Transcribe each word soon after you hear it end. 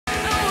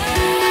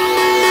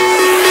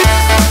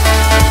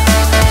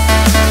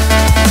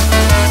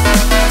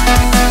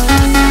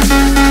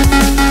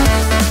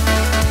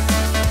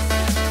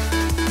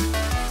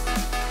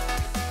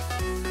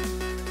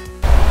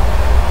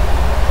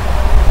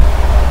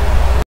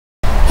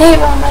Hey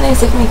everyone, my name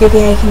is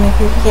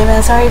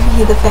ℓικє. Sorry if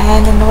you hear the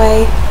fan in the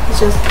way. It's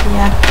just,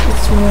 yeah,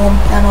 it's warm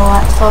and all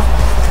that stuff.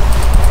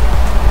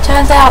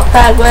 Turns out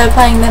that we're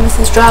playing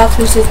Nemesis Draft,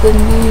 which is the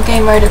new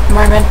game mode at the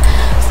moment.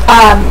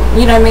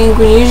 You know what I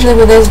mean, usually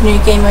when there's a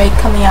new game mode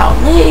coming out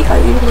in League, I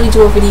usually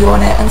do a video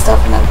on it and stuff,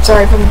 and I'm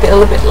sorry if I'm a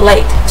little bit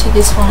late to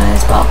this one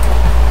as well.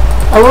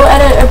 I will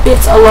edit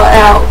a lot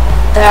out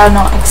that are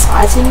not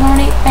exciting or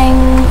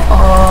anything,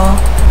 or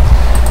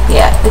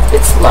yeah, it's a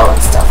bit slow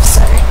and stuff,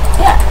 so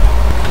yeah.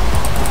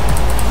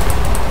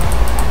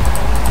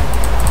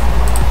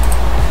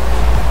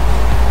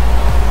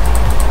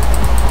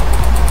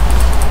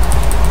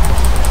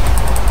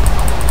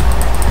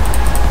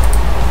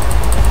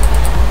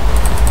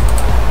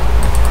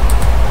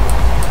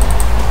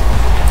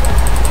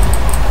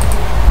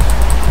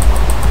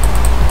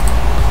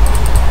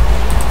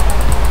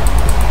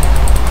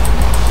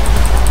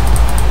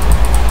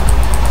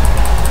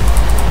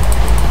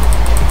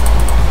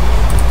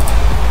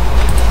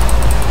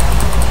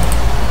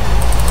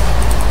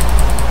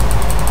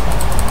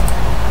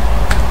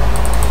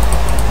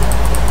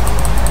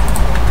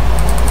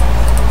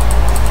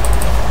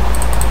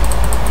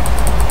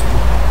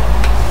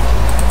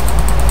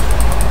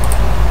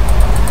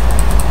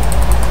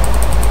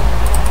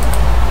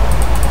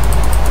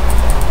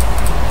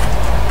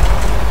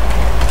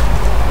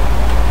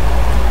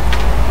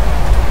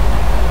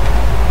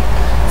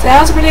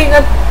 Sounds pretty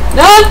good.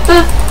 No,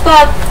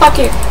 fuck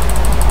you.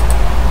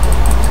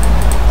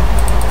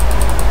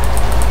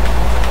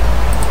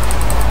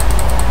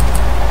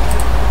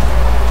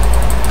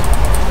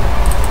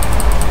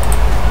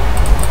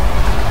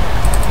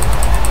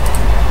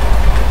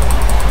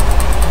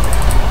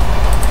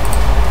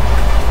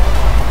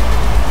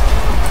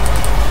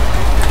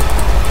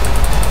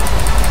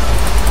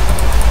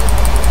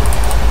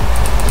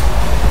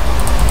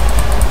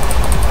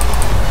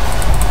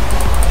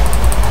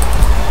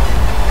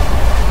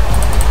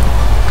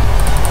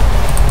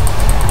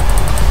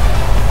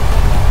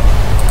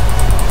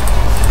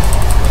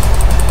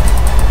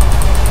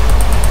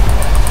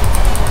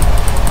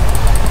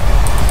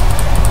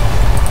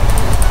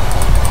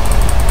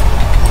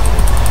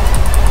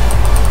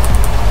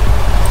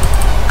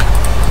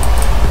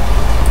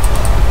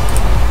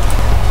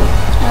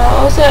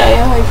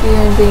 I hope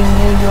you've been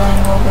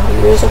enjoying all the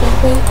videos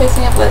I've been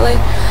posting up lately.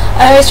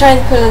 I always try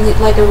to put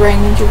like a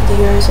range of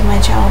videos on my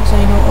channel so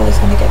you're not always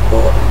going to get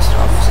bored and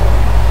stuff. So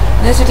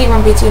and this video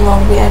won't be too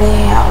long, I'll be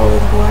editing out all the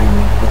boring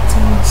bits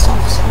and stuff.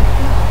 So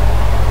yeah.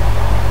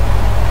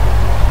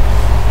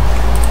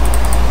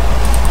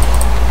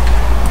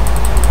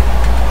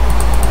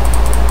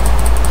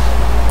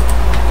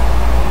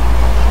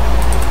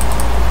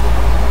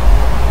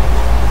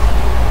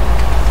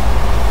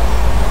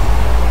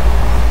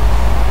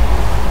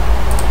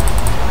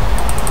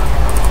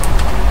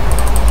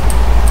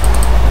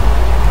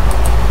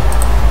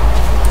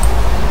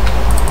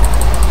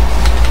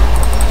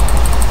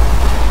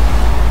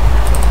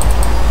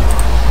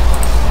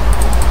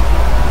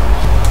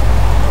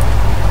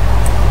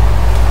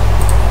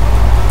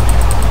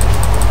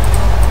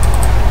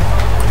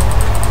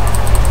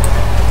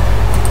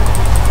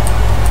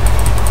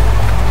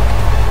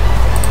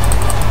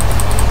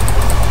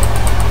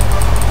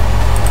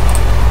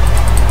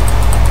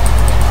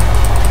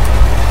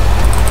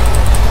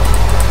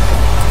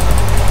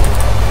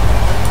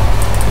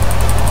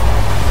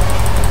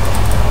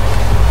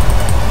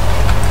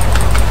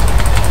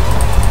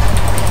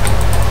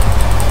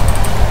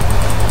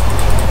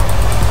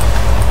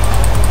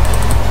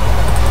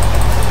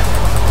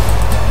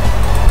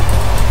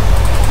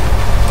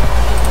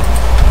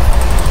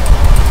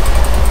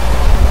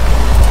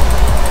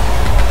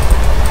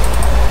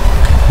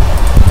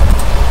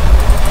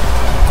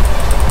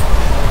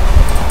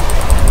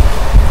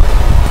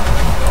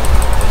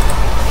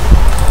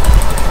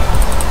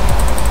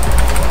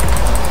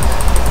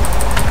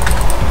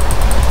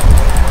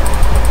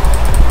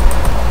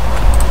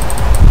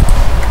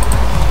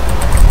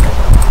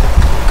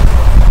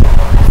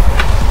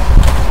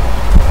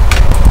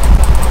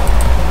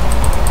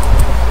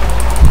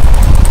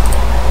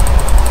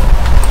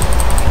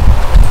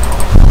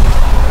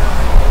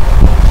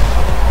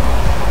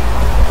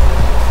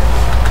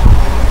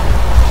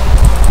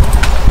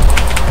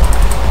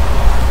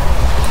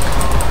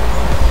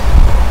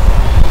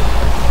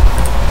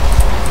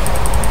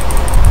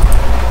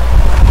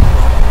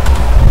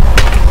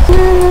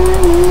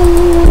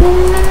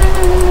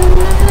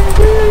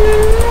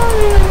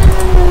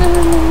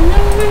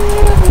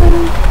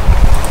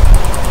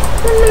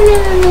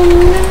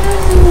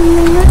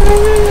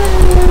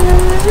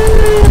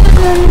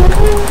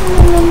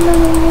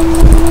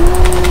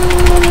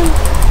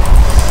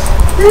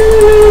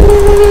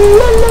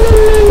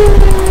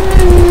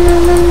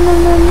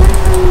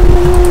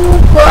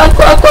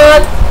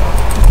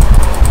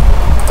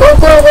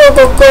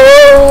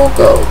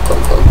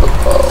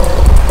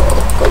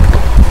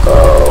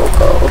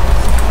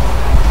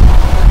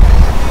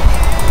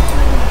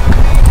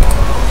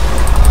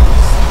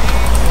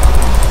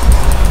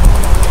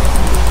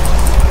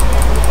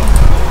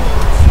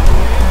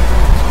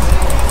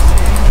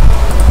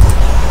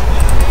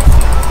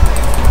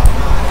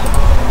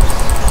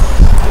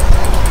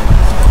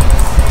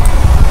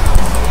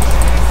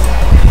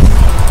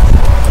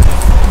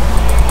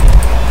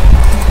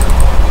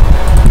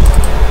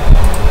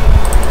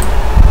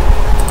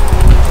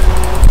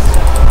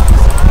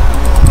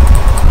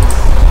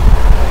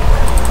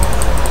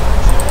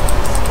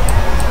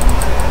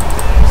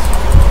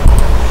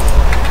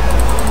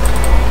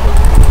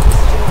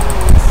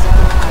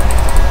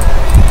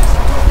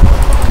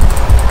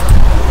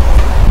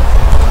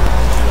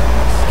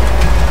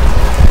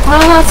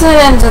 that's the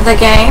end of the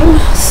game.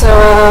 So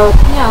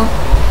yeah,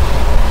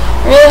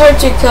 I really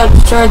hope you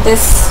enjoyed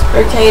this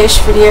ℓικє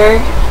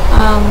video.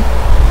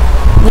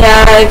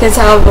 Yeah, I can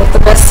tell with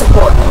the best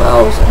support in the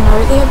world, and I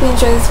really hope you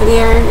enjoyed this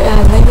video,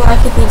 and leave a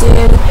like if you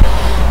did,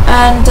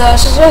 and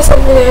suggest a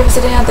video of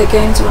sitting out the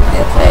games you want me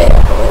to play. I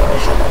probably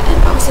already have it, and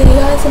I'll see you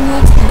guys in the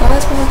next one.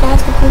 Guys,